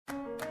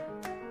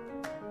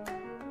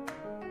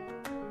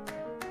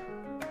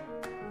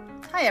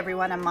Hi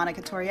everyone, I'm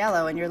Monica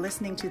Torriello, and you're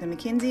listening to the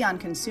McKinsey on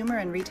Consumer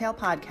and Retail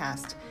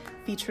podcast,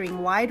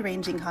 featuring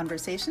wide-ranging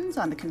conversations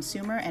on the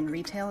consumer and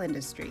retail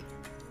industry.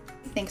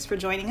 Thanks for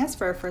joining us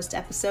for our first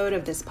episode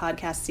of this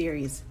podcast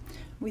series.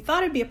 We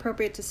thought it'd be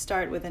appropriate to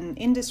start with an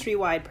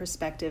industry-wide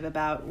perspective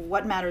about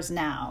what matters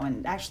now,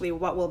 and actually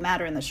what will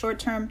matter in the short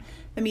term,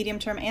 the medium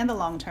term, and the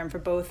long term for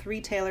both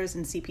retailers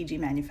and CPG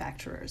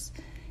manufacturers.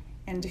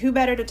 And who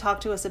better to talk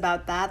to us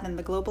about that than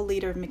the global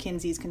leader of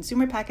McKinsey's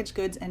consumer packaged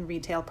goods and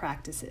retail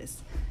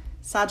practices.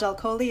 Sajal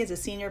Kohli is a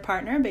senior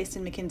partner based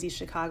in McKinsey's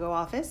Chicago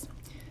office,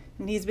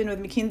 and he's been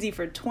with McKinsey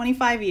for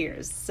 25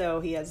 years, so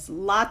he has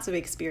lots of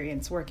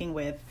experience working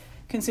with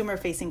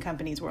consumer-facing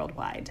companies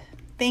worldwide.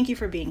 Thank you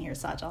for being here,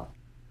 Sajal.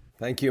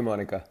 Thank you,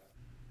 Monica.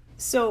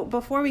 So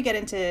before we get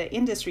into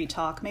industry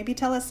talk, maybe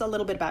tell us a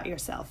little bit about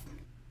yourself.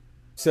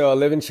 So I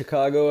live in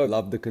Chicago. I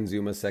love the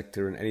consumer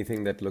sector and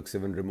anything that looks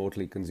even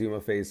remotely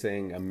consumer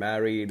facing. I'm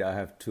married. I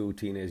have 2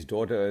 teenage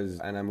daughters,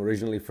 and I'm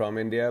originally from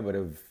India, but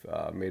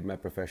have made my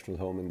professional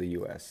home in the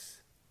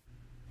US.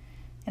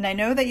 And I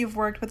know that you've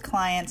worked with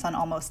clients on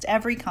almost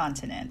every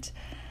continent.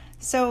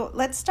 So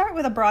let's start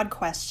with a broad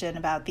question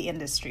about the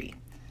industry.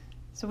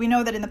 So we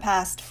know that in the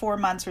past 4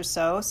 months or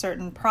so,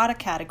 certain product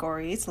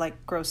categories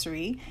like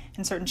grocery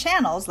and certain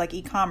channels like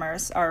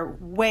e-commerce are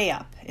way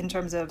up in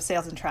terms of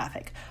sales and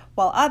traffic,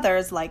 while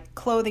others like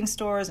clothing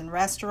stores and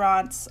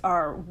restaurants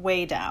are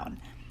way down.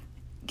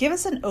 Give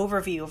us an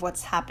overview of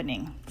what's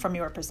happening from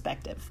your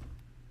perspective.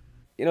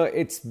 You know,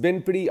 it's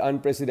been pretty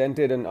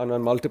unprecedented and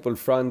on multiple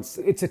fronts.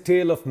 It's a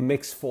tale of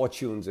mixed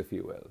fortunes, if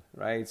you will,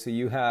 right? So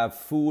you have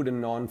food and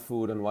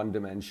non-food on one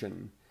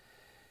dimension.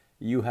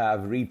 You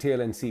have retail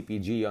and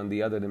CPG on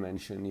the other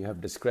dimension. You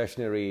have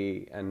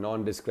discretionary and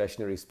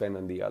non-discretionary spend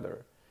on the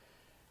other.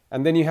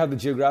 And then you have the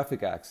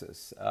geographic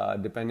axis.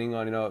 Depending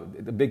on,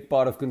 the big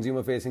part of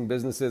consumer-facing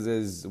businesses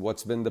is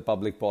what's been the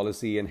public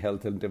policy and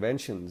health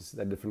interventions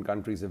that different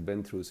countries have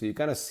been through. So you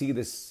kind of see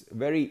this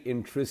very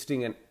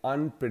interesting and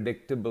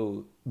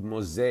unpredictable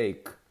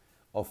mosaic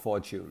of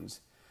fortunes.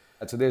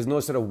 So there's no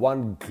sort of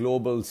one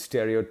global,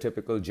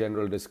 stereotypical,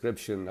 general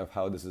description of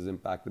how this has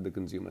impacted the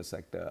consumer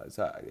sector.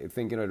 So I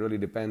think, it really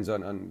depends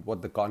on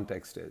what the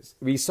context is.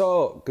 We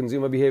saw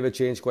consumer behavior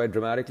change quite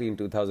dramatically in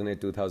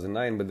 2008,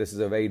 2009, but this is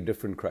a very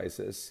different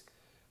crisis.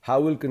 How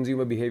will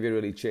consumer behavior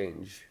really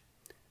change?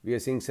 We are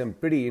seeing some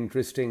pretty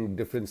interesting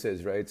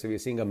differences, right? So we're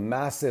seeing a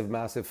massive,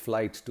 massive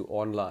flight to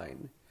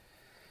online.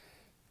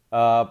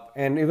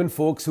 And even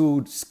folks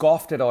who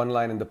scoffed at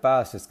online in the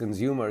past as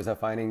consumers are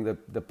finding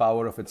the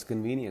power of its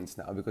convenience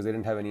now because they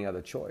didn't have any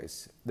other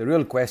choice. The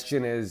real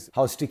question is,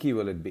 how sticky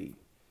will it be?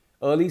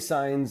 Early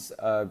signs,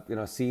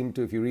 seem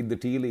to, if you read the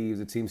tea leaves,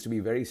 it seems to be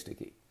very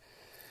sticky.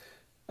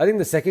 I think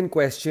the second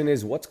question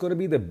is, what's going to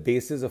be the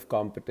basis of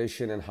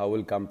competition and how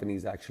will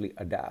companies actually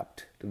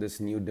adapt to this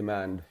new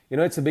demand?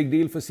 It's a big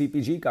deal for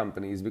CPG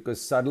companies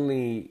because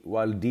suddenly,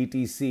 while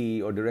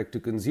DTC or direct to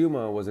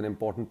consumer was an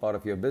important part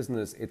of your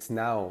business, it's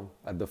now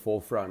at the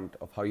forefront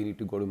of how you need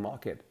to go to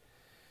market.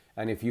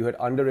 And if you had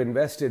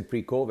underinvested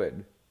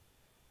pre-COVID,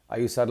 are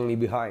you suddenly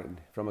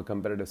behind from a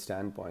competitive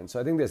standpoint?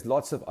 So I think there's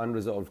lots of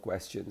unresolved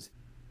questions.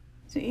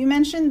 So you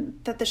mentioned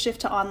that the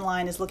shift to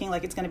online is looking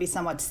like it's going to be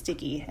somewhat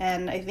sticky.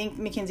 And I think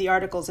McKinsey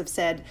articles have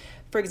said,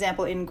 for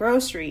example, in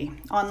grocery,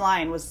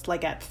 online was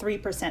like at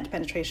 3%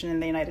 penetration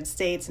in the United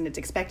States, and it's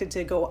expected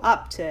to go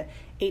up to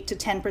 8 to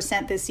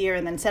 10% this year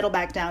and then settle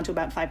back down to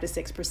about 5 to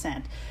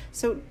 6%.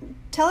 So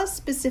tell us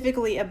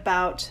specifically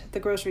about the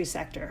grocery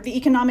sector. The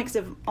economics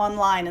of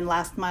online and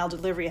last mile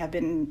delivery have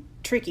been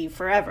tricky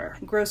forever.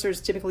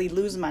 Grocers typically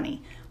lose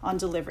money on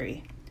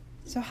delivery.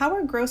 So how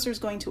are grocers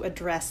going to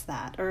address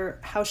that, or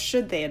how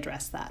should they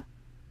address that?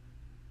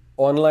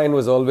 Online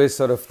was always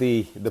sort of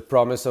the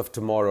promise of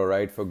tomorrow,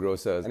 right, for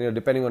grocers. And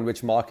depending on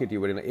which market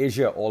you were in,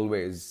 Asia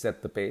always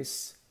set the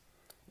pace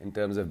in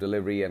terms of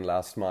delivery and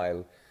last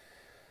mile.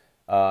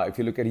 If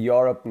you look at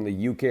Europe, and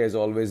the UK has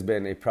always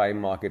been a prime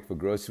market for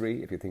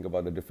grocery. If you think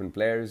about the different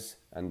players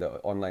and the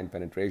online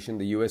penetration,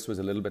 the US was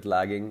a little bit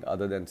lagging,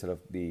 other than sort of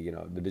the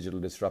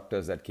digital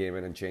disruptors that came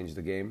in and changed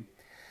the game.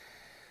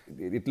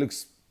 It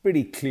looks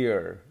pretty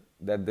clear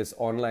that this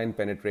online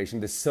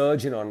penetration, this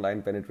surge in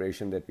online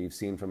penetration that we've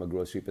seen from a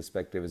grocery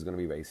perspective is going to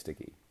be very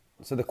sticky.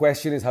 So the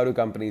question is, how do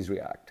companies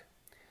react?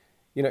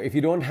 If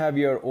you don't have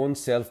your own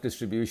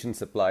self-distribution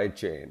supply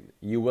chain,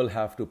 you will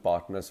have to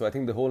partner. So I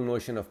think the whole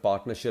notion of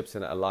partnerships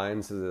and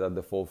alliances is at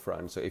the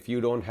forefront. So if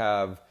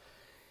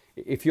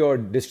your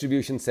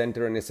distribution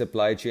center and your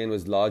supply chain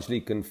was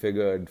largely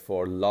configured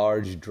for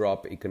large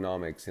drop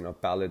economics,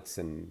 pallets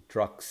and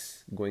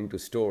trucks going to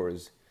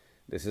stores,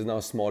 this is now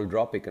small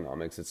drop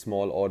economics. It's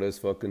small orders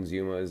for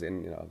consumers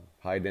in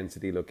high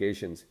density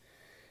locations.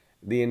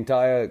 The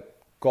entire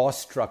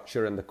cost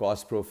structure and the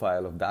cost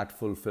profile of that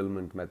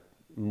fulfillment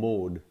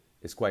mode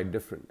is quite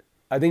different.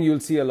 I think you'll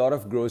see a lot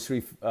of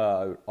grocery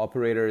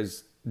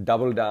operators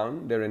double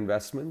down their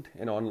investment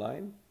in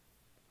online.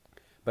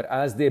 But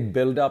as they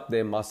build up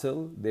their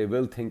muscle, they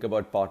will think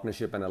about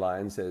partnership and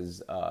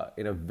alliances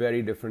in a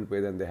very different way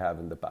than they have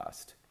in the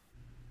past.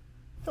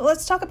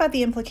 Let's talk about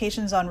the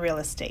implications on real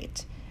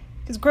estate.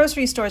 Because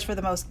grocery stores, for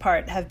the most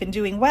part, have been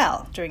doing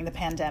well during the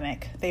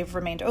pandemic. They've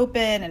remained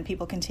open and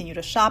people continue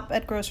to shop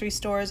at grocery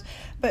stores.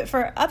 But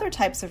for other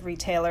types of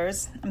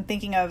retailers, I'm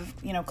thinking of,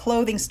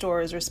 clothing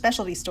stores or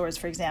specialty stores,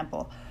 for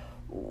example,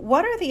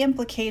 what are the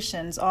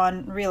implications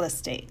on real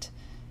estate?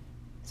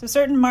 So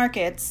certain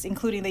markets,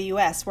 including the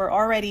US, were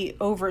already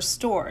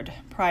overstored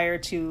prior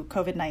to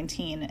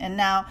COVID-19. And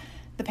now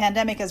the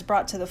pandemic has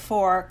brought to the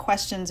fore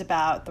questions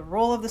about the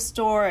role of the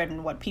store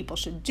and what people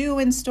should do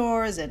in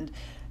stores and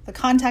the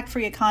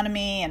contact-free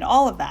economy and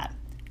all of that.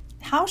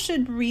 How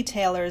should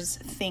retailers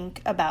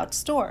think about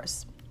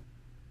stores?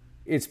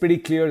 It's pretty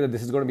clear that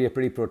this is going to be a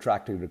pretty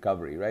protracted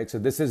recovery, right? So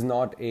this is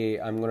not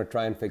I'm going to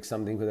try and fix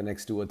something for the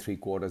next 2 or 3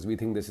 quarters. We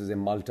think this is a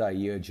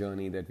multi-year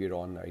journey that we're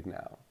on right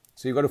now.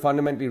 So you've got to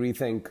fundamentally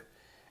rethink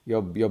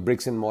your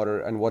bricks and mortar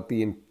and what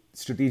the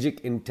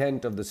strategic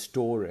intent of the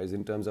store is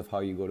in terms of how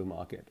you go to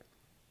market.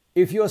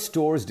 If your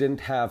stores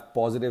didn't have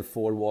positive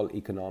four-wall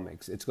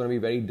economics, it's going to be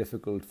very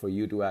difficult for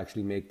you to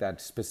actually make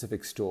that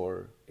specific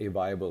store a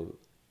viable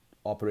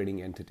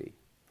operating entity.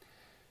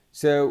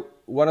 So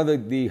one of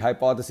the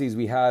hypotheses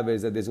we have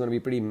is that there's going to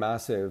be pretty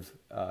massive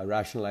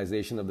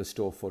rationalization of the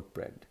store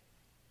footprint.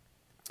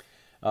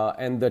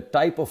 And the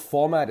type of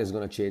format is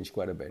going to change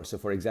quite a bit. So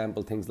for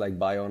example, things like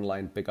buy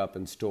online, pick up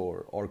in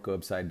store, or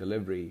curbside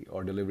delivery,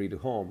 or delivery to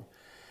home.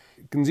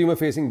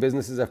 Consumer-facing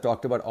businesses have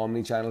talked about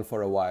omni-channel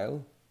for a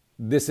while.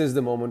 This is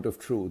the moment of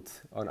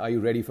truth on are you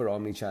ready for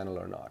omni-channel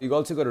or not. You've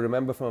also got to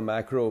remember from a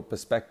macro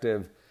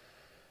perspective,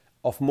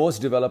 of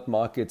most developed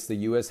markets, the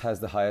US has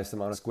the highest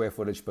amount of square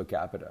footage per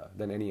capita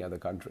than any other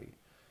country.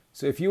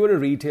 So if you were a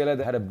retailer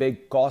that had a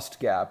big cost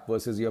gap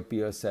versus your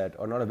peer set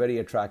or not a very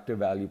attractive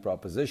value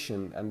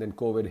proposition and then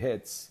COVID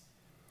hits,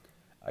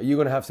 you're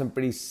going to have some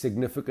pretty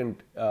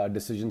significant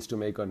decisions to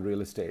make on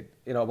real estate.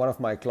 One of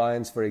my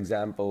clients, for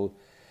example,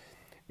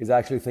 is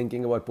actually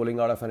thinking about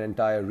pulling out of an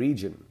entire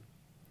region.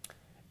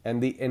 And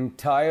the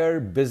entire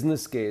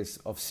business case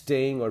of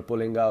staying or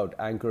pulling out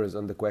anchors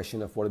on the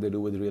question of what do they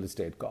do with real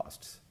estate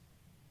costs.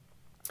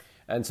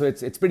 And so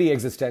it's pretty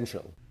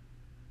existential.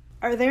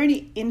 Are there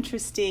any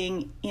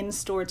interesting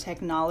in-store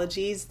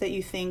technologies that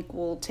you think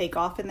will take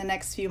off in the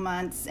next few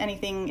months?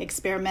 Anything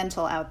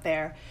experimental out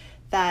there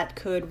that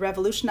could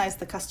revolutionize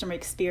the customer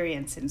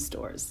experience in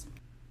stores?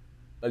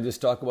 I'll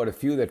just talk about a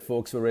few that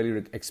folks were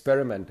really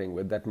experimenting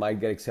with that might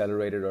get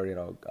accelerated or,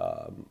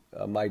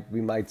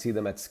 we might see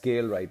them at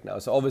scale right now.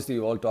 So obviously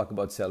you all talk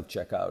about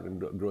self-checkout in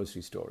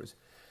grocery stores.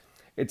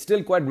 It's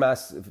still quite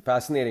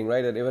fascinating,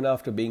 right? That even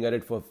after being at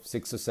it for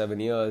 6 or 7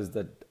 years,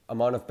 that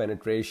amount of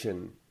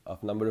penetration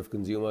of number of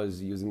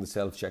consumers using the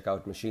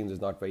self-checkout machines is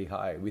not very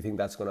high. We think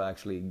that's going to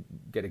actually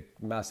get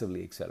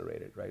massively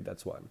accelerated, right?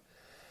 That's one.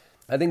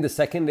 I think the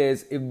second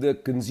is if the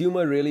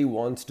consumer really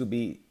wants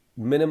to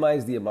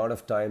minimize the amount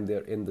of time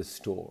they're in the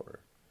store,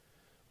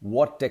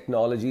 what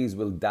technologies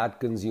will that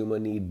consumer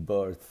need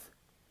birth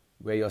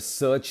where your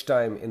search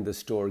time in the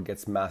store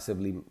gets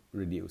massively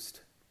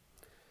reduced?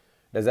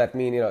 Does that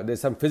mean, there's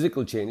some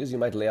physical changes? You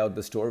might lay out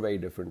the store very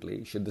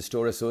differently. Should the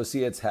store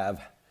associates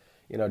have,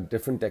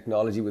 different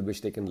technology with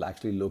which they can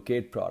actually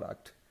locate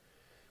product?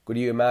 Could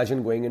you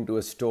imagine going into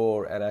a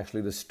store and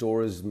actually the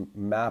store's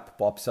map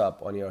pops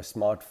up on your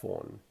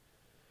smartphone?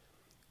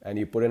 And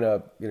you put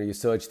in you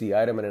search the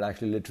item and it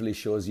actually literally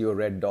shows you a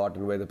red dot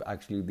and where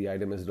the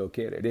item is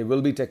located. There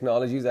will be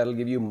technologies that will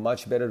give you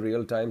much better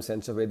real-time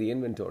sense of where the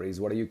inventory is.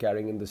 What are you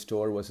carrying in the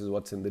store versus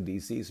what's in the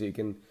DC? So you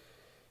can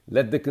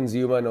let the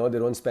consumer know they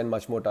don't spend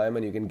much more time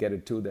and you can get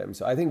it to them.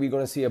 So I think we're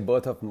going to see a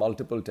birth of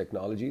multiple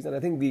technologies. And I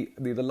think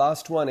the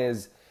last one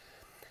is,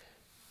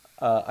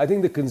 I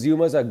think the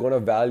consumers are going to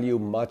value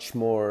much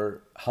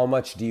more, how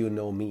much do you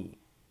know me?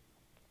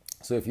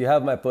 So if you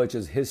have my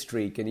purchase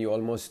history, can you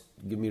almost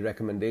give me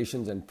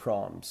recommendations and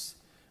prompts,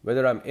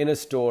 whether I'm in a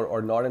store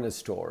or not in a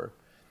store,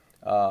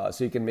 so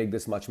you can make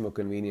this much more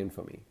convenient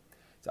for me.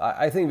 So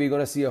I think we're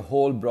going to see a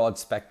whole broad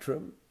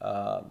spectrum.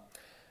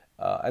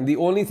 And the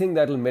only thing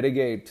that will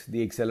mitigate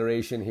the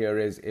acceleration here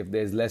is if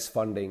there's less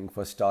funding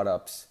for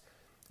startups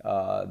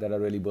that are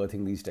really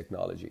birthing these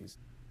technologies.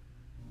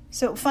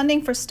 So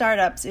funding for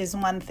startups is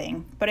one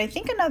thing, but I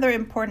think another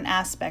important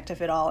aspect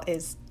of it all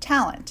is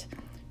talent.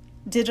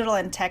 Digital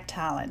and tech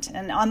talent.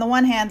 And on the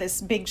one hand, this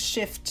big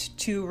shift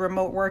to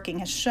remote working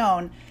has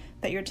shown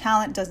that your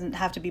talent doesn't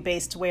have to be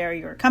based where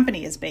your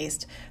company is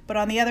based. But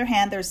on the other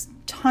hand, there's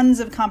tons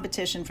of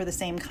competition for the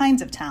same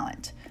kinds of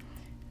talent.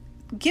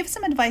 Give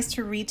some advice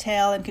to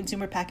retail and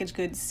consumer packaged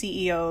goods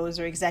CEOs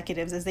or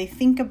executives as they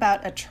think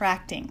about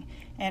attracting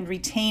and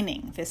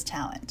retaining this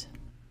talent.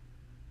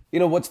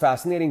 What's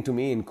fascinating to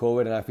me in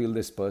COVID, and I feel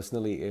this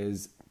personally,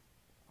 is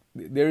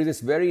there is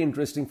this very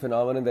interesting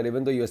phenomenon that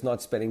even though you're not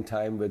spending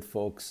time with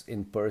folks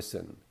in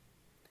person,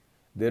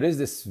 there is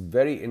this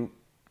very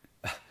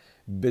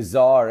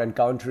bizarre and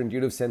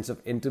counterintuitive sense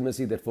of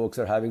intimacy that folks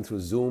are having through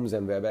Zooms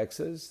and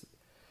WebExes.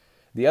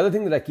 The other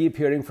thing that I keep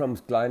hearing from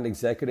client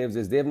executives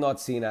is they've not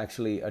seen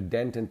actually a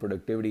dent in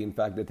productivity. In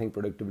fact, they think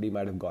productivity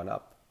might have gone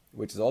up,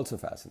 which is also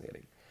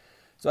fascinating.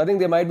 So I think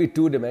there might be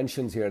two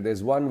dimensions here.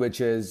 There's one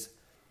which is,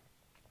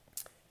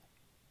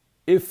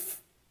 if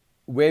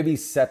where we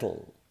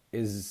settle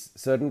is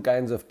certain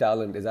kinds of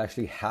talent is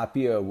actually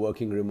happier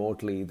working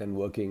remotely than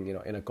working,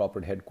 in a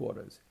corporate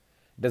headquarters,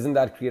 doesn't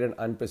that create an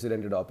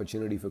unprecedented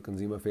opportunity for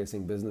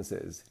consumer-facing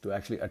businesses to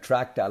actually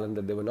attract talent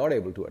that they were not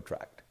able to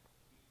attract?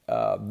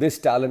 This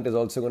talent is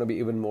also going to be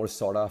even more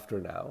sought after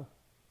now.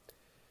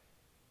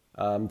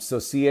 So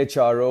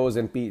CHROs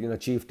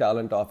and chief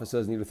talent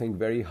officers need to think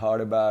very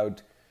hard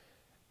about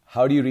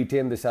how do you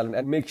retain this talent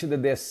and make sure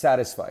that they're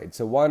satisfied.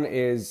 So one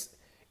is,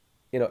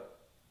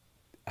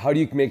 how do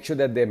you make sure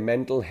that their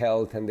mental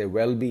health and their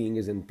well-being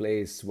is in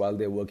place while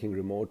they're working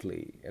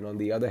remotely? And on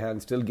the other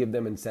hand, still give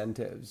them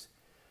incentives.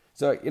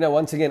 So,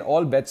 once again,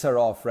 all bets are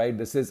off, right?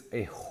 This is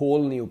a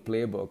whole new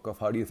playbook of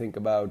how do you think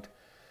about,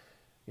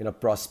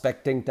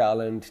 prospecting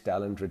talent,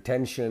 talent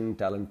retention,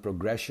 talent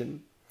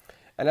progression.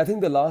 And I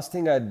think the last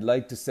thing I'd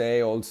like to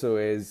say also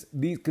is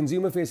these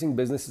consumer-facing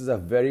businesses are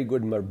very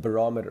good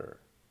barometer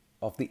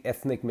of the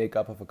ethnic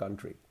makeup of a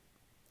country.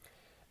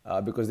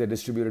 Because they're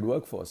distributed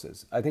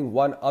workforces. I think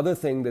one other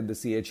thing that the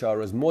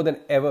CHR is more than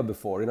ever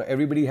before,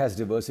 everybody has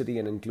diversity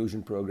and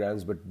inclusion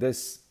programs, but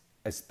this,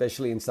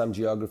 especially in some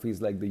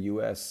geographies like the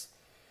US,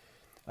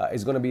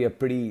 is going to be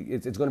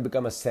it's going to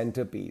become a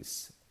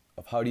centerpiece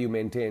of how do you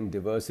maintain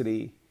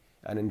diversity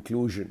and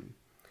inclusion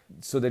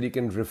so that you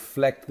can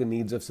reflect the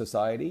needs of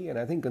society. And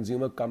I think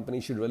consumer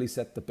companies should really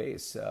set the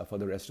pace for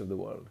the rest of the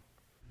world.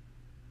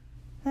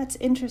 That's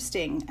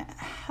interesting.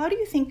 How do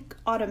you think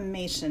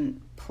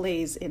automation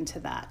plays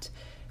into that?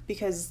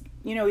 Because,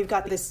 we've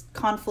got this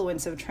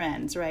confluence of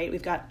trends, right?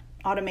 We've got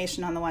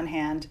automation on the one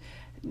hand,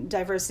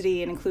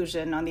 diversity and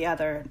inclusion on the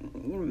other,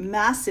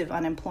 massive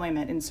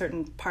unemployment in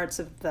certain parts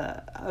of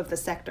the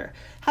sector.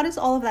 How does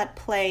all of that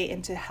play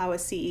into how a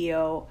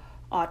CEO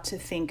ought to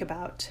think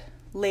about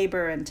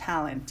labor and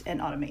talent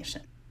and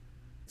automation?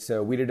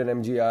 So we did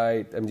an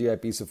MGI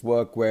piece of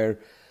work where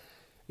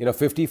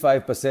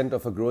 55%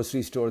 of a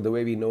grocery store, the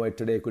way we know it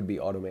today, could be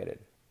automated.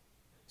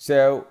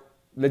 So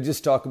let's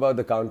just talk about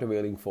the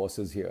countervailing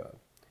forces here.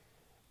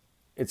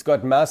 It's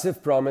got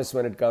massive promise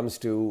when it comes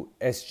to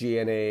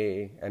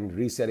SG&A and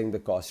resetting the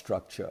cost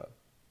structure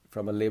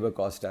from a labor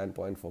cost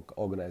standpoint for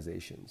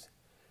organizations.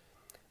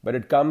 But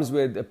it comes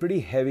with a pretty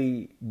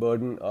heavy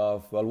burden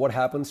of, what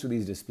happens to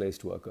these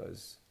displaced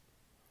workers?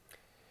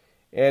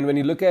 And when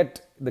you look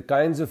at the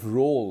kinds of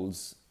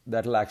roles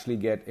that will actually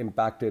get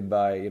impacted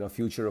by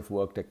future of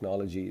work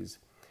technologies,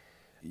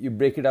 you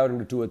break it out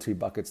into 2 or 3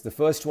 buckets. The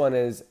first one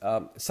is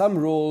some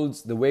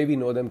roles, the way we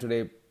know them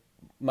today,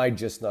 might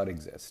just not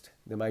exist.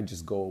 They might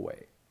just go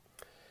away.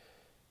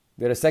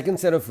 There are a second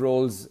set of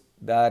roles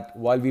that,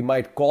 while we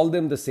might call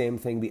them the same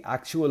thing, the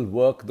actual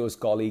work those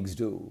colleagues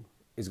do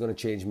is going to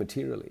change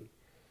materially.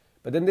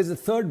 But then there's a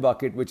third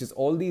bucket, which is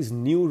all these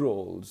new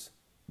roles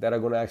that are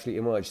going to actually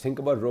emerge. Think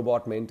about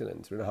robot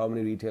maintenance. How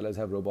many retailers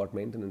have robot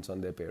maintenance on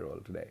their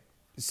payroll today?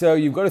 So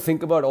you've got to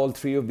think about all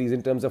 3 of these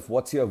in terms of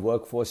what's your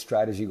workforce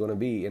strategy going to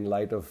be in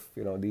light of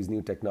these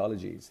new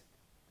technologies.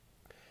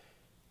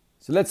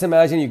 So let's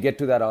imagine you get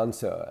to that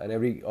answer, and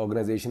every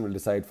organization will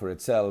decide for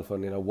itself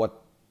on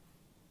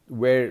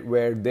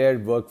where their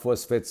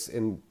workforce fits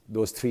in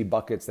those 3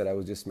 buckets that I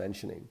was just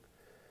mentioning.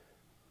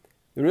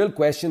 The real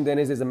question then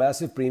is there's a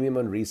massive premium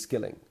on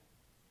reskilling.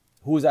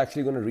 Who's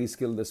actually going to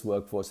reskill this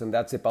workforce? And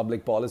that's a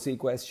public policy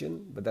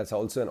question, but that's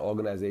also an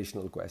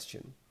organizational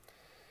question.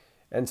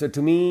 And so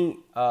to me,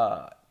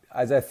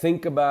 as I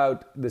think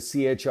about the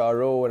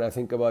CHRO and I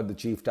think about the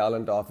chief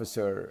talent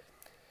officer,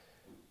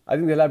 I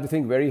think they'll have to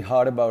think very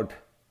hard about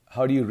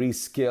how do you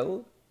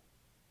reskill?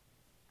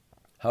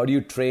 How do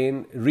you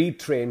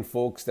retrain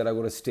folks that are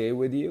going to stay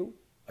with you?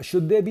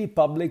 Should there be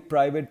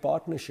public-private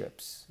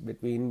partnerships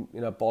between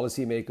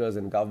policymakers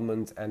and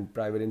governments and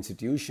private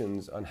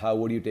institutions on how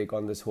would you take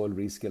on this whole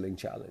reskilling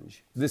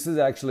challenge? This is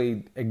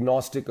actually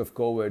agnostic of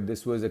COVID.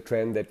 This was a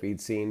trend that we'd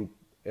seen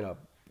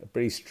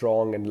pretty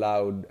strong and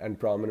loud and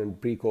prominent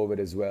pre-COVID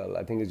as well.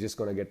 I think it's just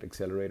going to get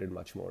accelerated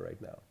much more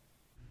right now.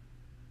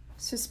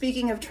 So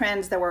speaking of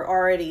trends that were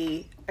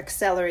already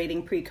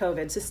accelerating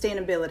pre-COVID,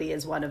 sustainability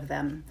is one of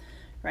them,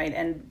 right?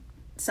 And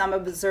some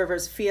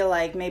observers feel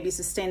like maybe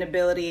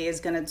sustainability is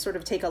going to sort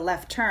of take a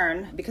left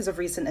turn because of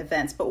recent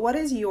events. But what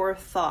is your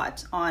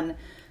thought on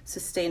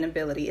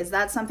sustainability? Is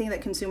that something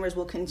that consumers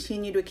will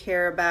continue to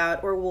care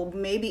about or will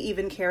maybe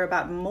even care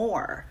about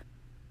more?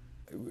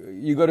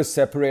 You got to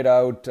separate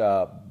out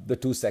the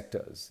 2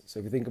 sectors. So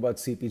if you think about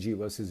CPG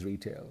versus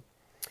retail,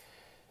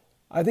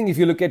 I think if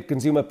you look at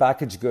consumer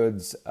packaged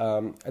goods,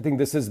 I think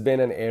this has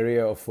been an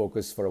area of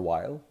focus for a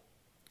while.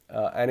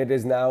 And it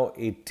is now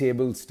a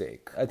table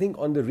stake. I think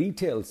on the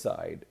retail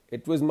side,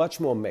 it was much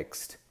more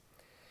mixed.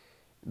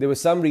 There were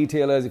some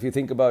retailers, if you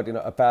think about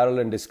apparel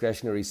and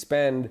discretionary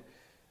spend,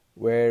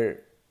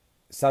 where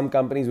some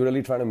companies were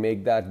really trying to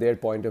make that their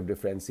point of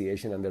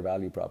differentiation and their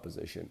value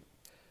proposition.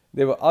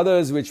 There were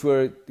others which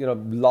were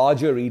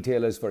larger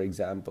retailers, for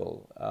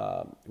example,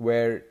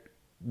 where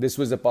this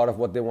was a part of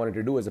what they wanted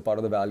to do as a part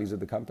of the values of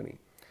the company.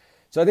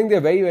 So I think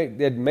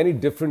there are many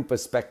different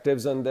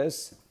perspectives on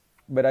this.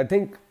 But I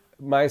think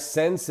my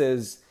sense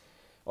is,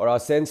 or our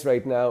sense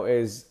right now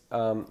is,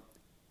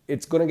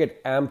 it's going to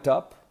get amped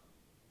up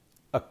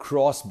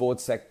across both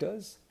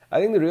sectors. I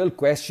think the real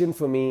question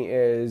for me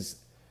is,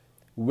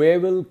 where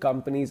will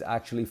companies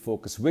actually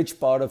focus? Which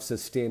part of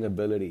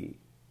sustainability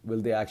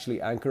will they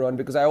actually anchor on?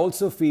 Because I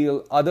also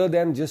feel, other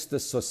than just the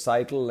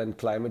societal and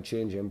climate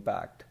change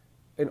impact,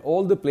 in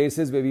all the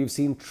places where we've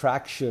seen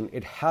traction,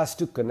 it has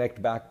to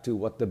connect back to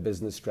what the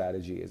business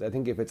strategy is. I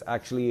think if it's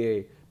actually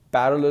a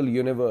parallel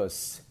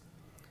universe,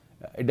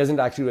 it doesn't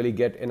actually really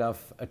get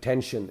enough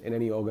attention in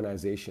any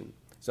organization.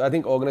 So I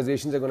think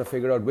organizations are going to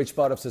figure out which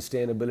part of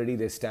sustainability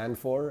they stand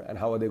for and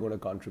how are they going to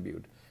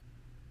contribute.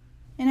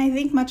 And I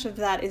think much of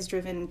that is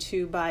driven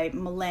too by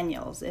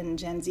millennials and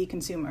Gen Z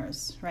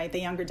consumers, right? The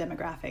younger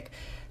demographic.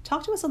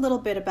 Talk to us a little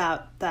bit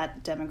about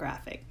that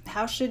demographic.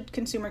 How should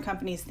consumer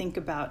companies think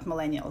about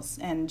millennials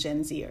and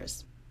Gen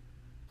Zers?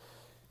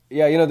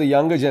 Yeah, the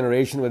younger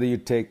generation, whether you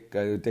take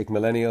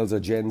millennials or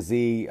Gen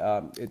Z,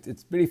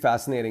 it's pretty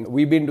fascinating.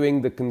 We've been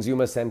doing the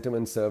consumer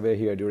sentiment survey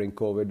here during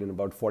COVID in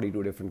about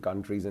 42 different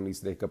countries, and we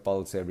take a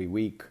pulse every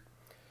week.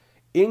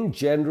 In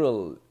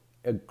general,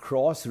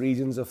 across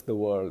regions of the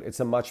world, it's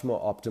a much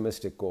more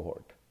optimistic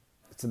cohort.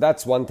 So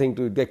that's one thing.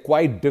 They're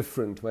quite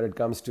different when it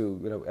comes to,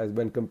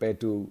 when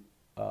compared to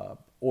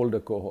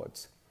older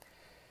cohorts.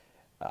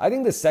 I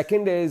think the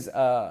second is,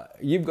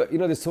 you've got,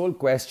 this whole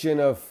question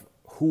of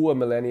who a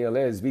millennial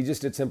is. We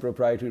just did some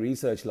proprietary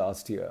research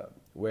last year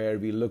where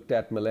we looked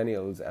at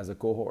millennials as a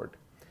cohort.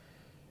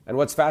 And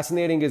what's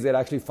fascinating is there are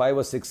actually 5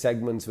 or 6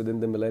 segments within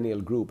the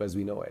millennial group as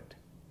we know it.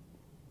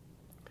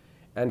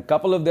 And a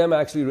couple of them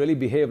actually really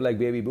behave like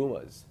baby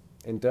boomers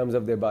in terms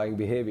of their buying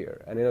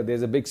behavior. And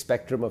there's a big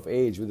spectrum of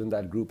age within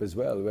that group as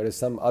well, whereas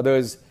some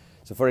others,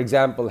 so for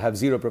example, have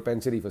zero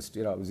propensity for,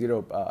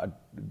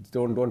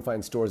 don't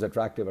find stores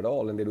attractive at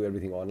all, and they do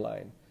everything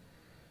online.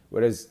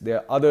 Whereas there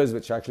are others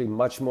which are actually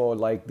much more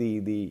like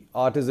the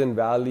artisan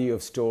value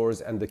of stores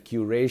and the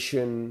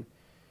curation,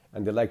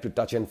 and they like to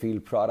touch and feel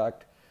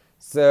product.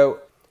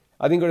 So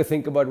I think we're going to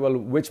think about, well,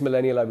 which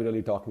millennial are we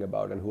really talking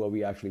about and who are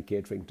we actually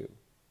catering to?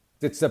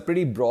 It's a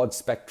pretty broad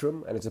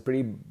spectrum and it's a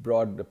pretty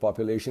broad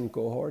population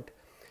cohort.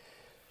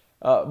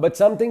 But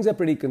some things are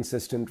pretty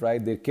consistent,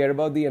 right? They care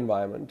about the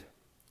environment.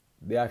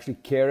 They actually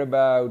care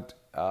about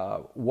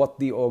what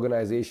the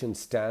organization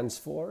stands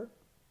for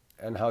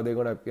and how they're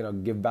going to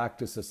give back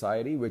to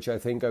society, which I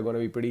think are going to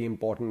be pretty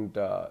important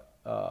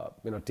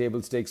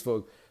table stakes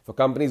for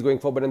companies going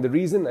forward. And the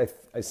reason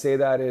I say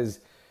that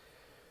is,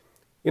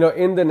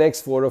 in the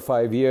next 4 or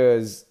 5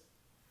 years,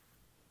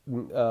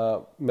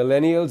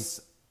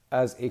 millennials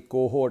as a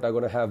cohort are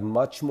going to have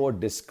much more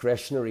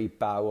discretionary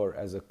power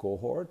as a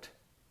cohort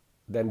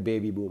than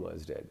baby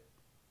boomers did.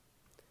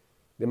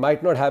 They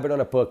might not have it on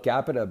a per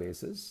capita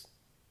basis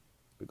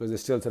because they're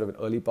still sort of in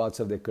early parts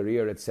of their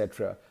career,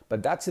 etc.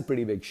 But that's a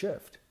pretty big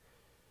shift.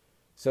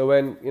 So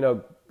when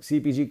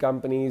CPG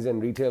companies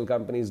and retail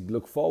companies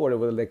look forward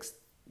over the next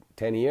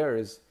 10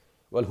 years,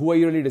 well, who are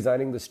you really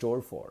designing the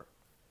store for?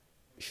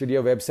 Should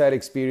your website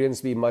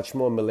experience be much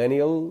more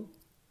millennial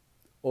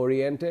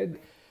oriented?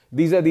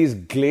 These are these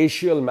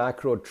glacial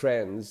macro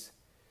trends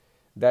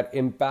that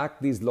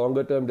impact these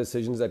longer term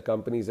decisions that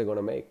companies are going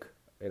to make.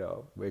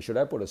 Where should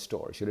I put a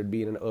store? Should it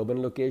be in an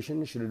urban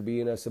location? Should it be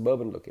in a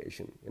suburban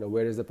location?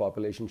 Where is the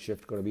population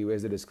shift going to be?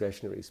 Where's the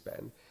discretionary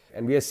spend?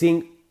 And we are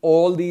seeing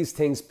all these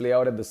things play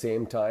out at the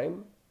same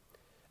time.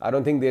 I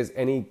don't think there's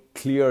any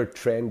clear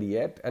trend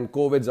yet. And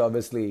COVID's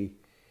obviously,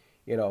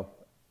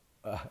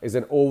 is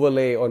an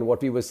overlay on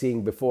what we were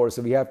seeing before.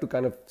 So we have to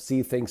kind of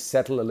see things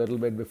settle a little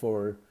bit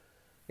before,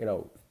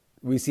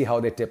 we see how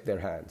they tip their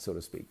hand, so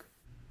to speak.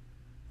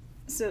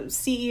 So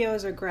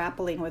CEOs are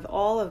grappling with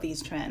all of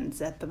these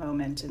trends at the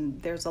moment, and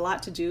there's a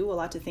lot to do, a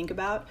lot to think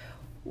about.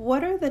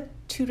 What are the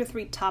 2 to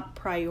 3 top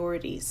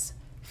priorities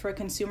for a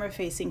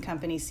consumer-facing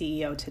company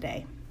CEO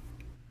today?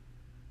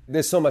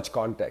 There's so much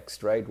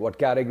context, right? What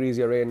categories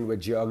you're in, what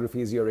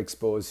geographies you're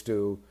exposed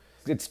to.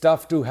 It's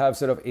tough to have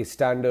sort of a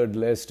standard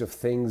list of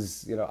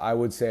things, I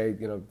would say,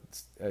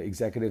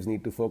 executives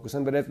need to focus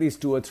on, but at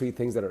least 2 or 3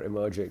 things that are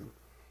emerging.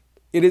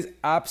 It is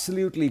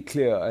absolutely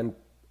clear and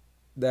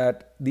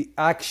that the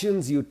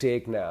actions you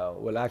take now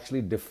will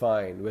actually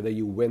define whether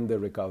you win the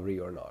recovery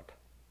or not.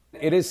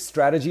 It is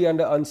strategy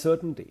under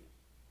uncertainty.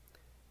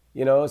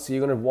 So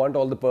you're going to want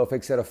all the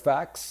perfect set of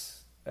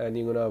facts and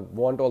you're going to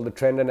want all the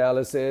trend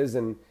analysis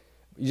and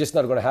you're just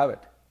not going to have it.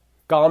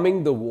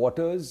 Calming the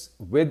waters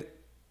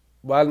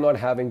while not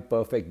having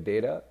perfect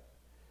data,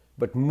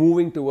 but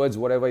moving towards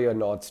whatever your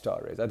North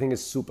Star is, I think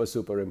is super,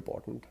 super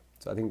important.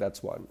 So I think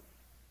that's one.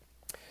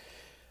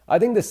 I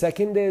think the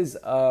second is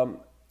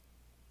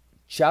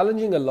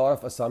challenging a lot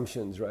of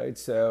assumptions, right?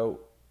 So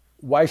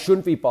why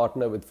shouldn't we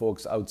partner with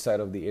folks outside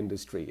of the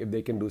industry if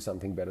they can do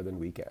something better than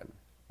we can?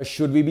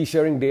 Should we be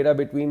sharing data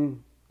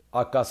between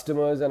our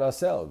customers and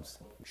ourselves?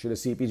 Should a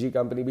CPG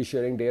company be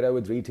sharing data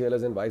with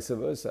retailers and vice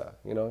versa,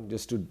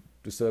 just to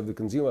serve the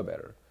consumer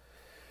better?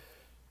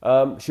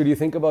 Should you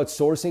think about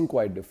sourcing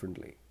quite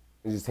differently?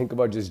 You think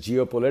about just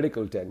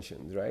geopolitical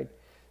tensions, right?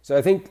 So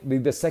I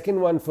think the second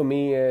one for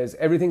me is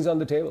everything's on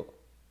the table.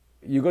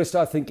 You've got to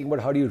start thinking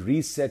about how do you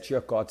reset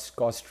your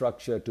cost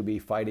structure to be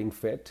fighting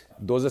fit.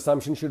 Those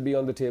assumptions should be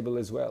on the table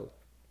as well.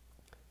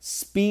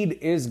 Speed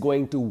is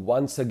going to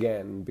once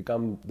again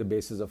become the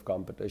basis of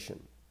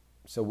competition.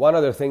 So one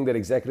other thing that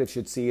executives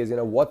should see is,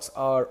 what's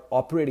our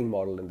operating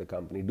model in the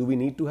company? Do we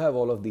need to have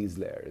all of these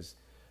layers?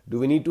 Do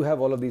we need to have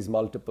all of these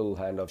multiple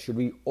handoffs? Should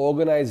we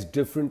organize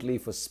differently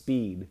for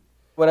speed?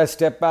 When I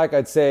step back,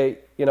 I'd say,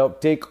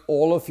 take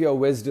all of your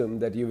wisdom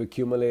that you've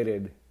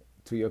accumulated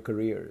through your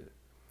career.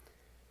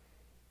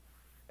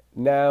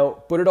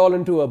 Now, put it all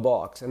into a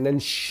box and then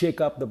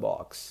shake up the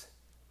box.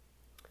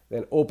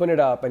 Then open it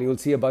up and you'll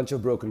see a bunch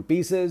of broken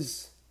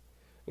pieces.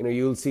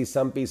 You'll see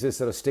some pieces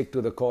sort of stick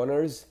to the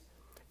corners.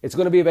 It's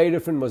going to be a very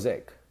different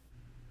mosaic.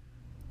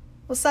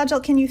 Well,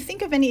 Sajal, can you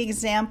think of any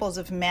examples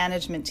of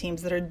management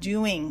teams that are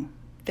doing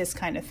this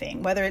kind of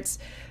thing, whether it's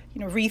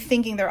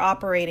rethinking their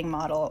operating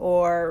model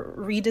or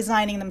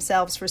redesigning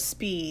themselves for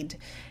speed,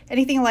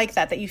 anything like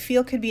that you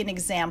feel could be an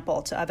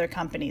example to other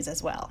companies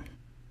as well?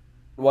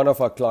 One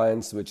of our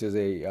clients, which is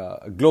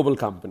a global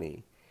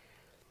company,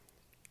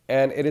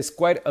 and it is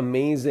quite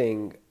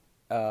amazing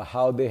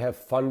how they have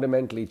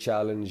fundamentally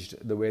challenged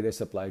the way their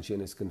supply chain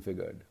is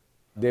configured.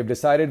 They've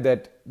decided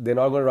that they're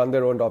not going to run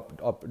their own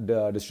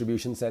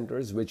distribution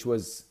centers, which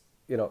was,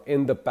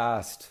 in the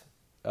past,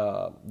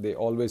 they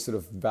always sort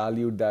of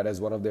valued that as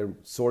one of their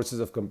sources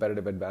of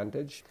competitive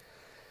advantage.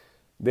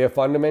 They're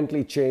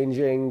fundamentally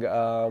changing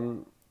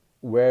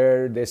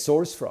where they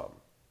source from.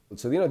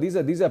 So,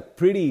 these are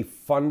pretty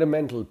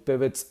fundamental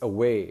pivots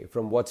away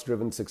from what's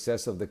driven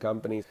success of the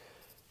company.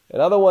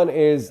 Another one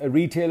is a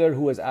retailer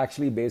who has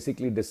actually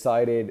basically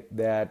decided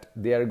that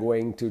they are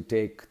going to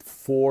take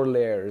 4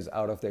 layers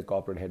out of their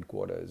corporate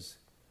headquarters.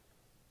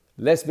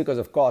 Less because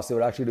of cost, they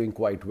were actually doing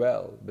quite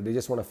well, but they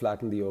just want to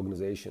flatten the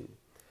organization.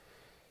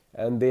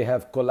 And they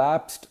have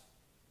collapsed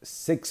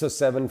 6 or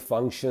 7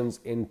 functions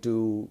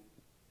into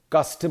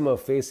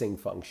customer-facing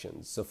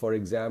functions. So, for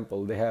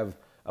example, they have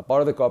a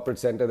part of the corporate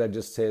center that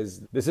just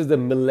says, this is the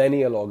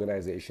millennial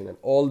organization. And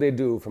all they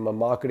do from a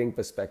marketing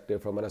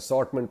perspective, from an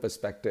assortment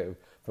perspective,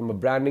 from a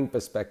branding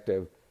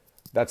perspective,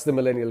 that's the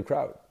millennial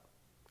crowd.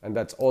 And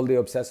that's all they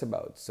obsess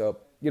about. So,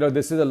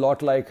 this is a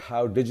lot like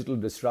how digital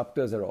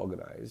disruptors are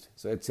organized.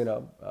 So it's,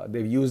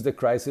 they've used the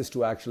crisis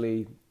to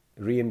actually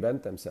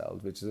reinvent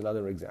themselves, which is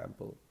another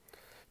example.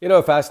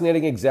 A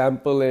fascinating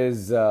example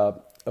is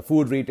a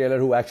food retailer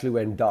who actually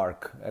went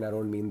dark. And I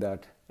don't mean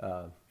that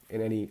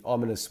in any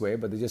ominous way,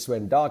 but they just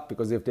went dark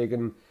because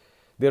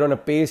they're on a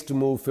pace to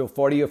move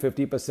 40 or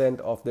 50%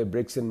 of their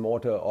bricks and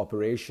mortar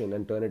operation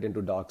and turn it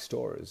into dark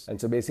stores.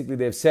 And so basically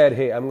they've said,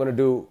 hey, I'm going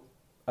to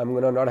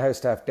not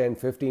have to have 10,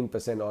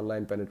 15%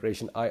 online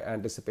penetration. I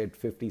anticipate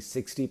 50,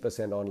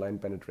 60% online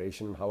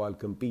penetration, how I'll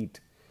compete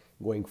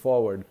going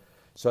forward.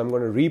 So I'm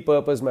going to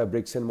repurpose my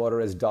bricks and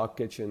mortar as dark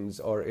kitchens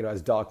or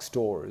as dark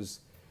stores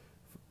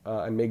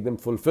and make them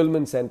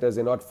fulfillment centers.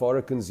 They're not for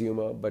a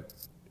consumer, but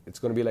it's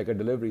going to be like a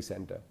delivery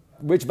center,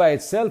 which by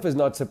itself is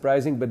not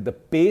surprising, but the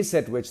pace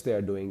at which they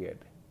are doing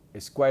it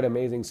is quite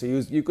amazing. So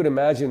you could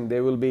imagine they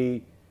will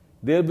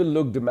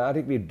look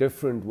dramatically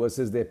different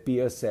versus their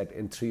peer set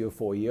in 3 or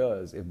 4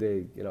 years if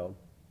they,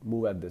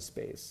 move at this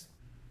pace.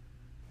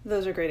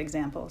 Those are great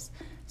examples.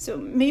 So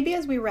maybe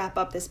as we wrap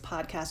up this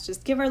podcast,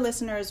 just give our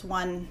listeners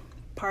one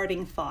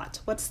parting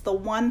thought. What's the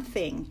one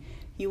thing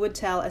you would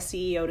tell a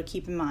CEO to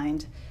keep in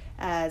mind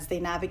as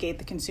they navigate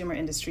the consumer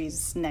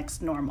industry's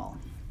next normal?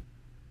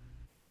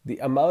 The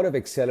amount of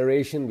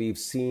acceleration we've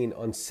seen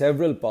on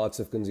several parts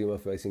of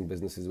consumer-facing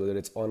businesses, whether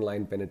it's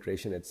online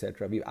penetration,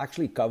 etc., we've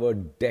actually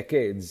covered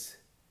decades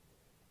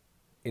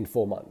in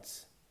 4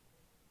 months.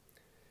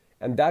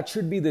 And that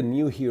should be the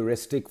new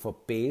heuristic for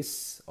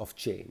pace of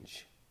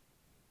change.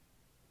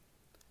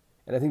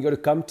 And I think you've got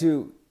to come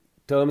to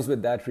terms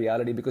with that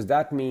reality, because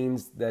that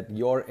means that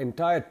your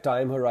entire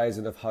time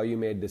horizon of how you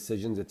made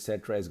decisions,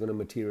 etc., is going to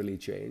materially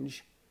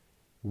change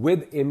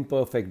with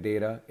imperfect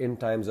data in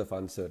times of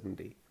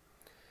uncertainty.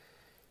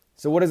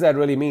 So what does that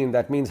really mean?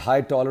 That means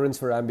high tolerance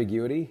for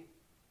ambiguity.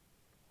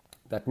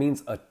 That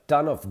means a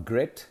ton of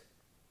grit.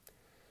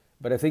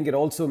 But I think it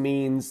also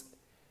means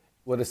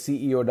what a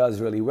CEO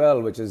does really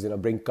well, which is,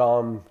 bring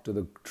calm to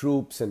the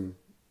troops and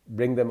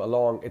bring them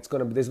along. There's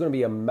going to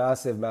be a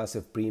massive,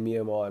 massive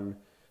premium on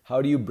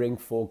how do you bring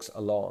folks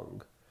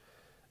along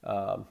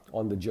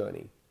on the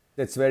journey.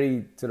 It's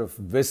very sort of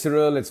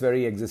visceral, it's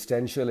very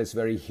existential, it's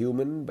very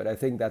human, but I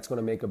think that's going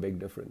to make a big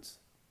difference.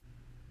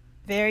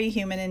 Very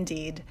human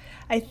indeed.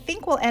 I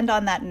think we'll end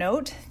on that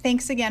note.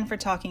 Thanks again for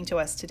talking to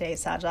us today,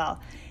 Sajal.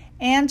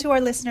 And to our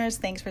listeners,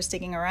 thanks for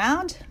sticking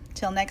around.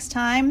 Till next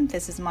time,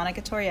 this is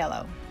Monica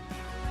Torriello.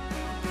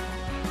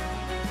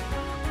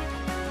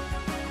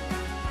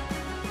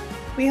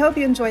 We hope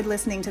you enjoyed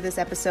listening to this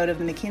episode of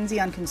the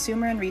McKinsey on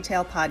Consumer and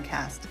Retail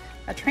podcast.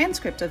 A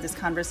transcript of this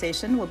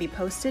conversation will be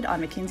posted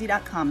on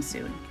mckinsey.com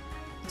soon.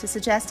 To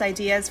suggest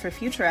ideas for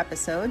future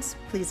episodes,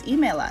 please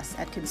email us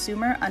at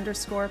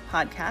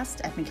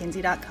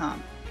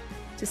consumer_podcast@mckinsey.com.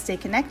 To stay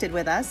connected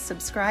with us,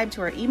 subscribe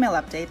to our email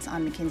updates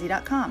on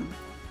mckinsey.com.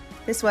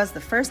 This was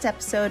the first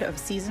episode of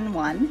Season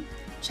 1.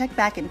 Check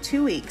back in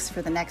 2 weeks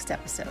for the next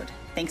episode.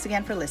 Thanks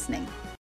again for listening.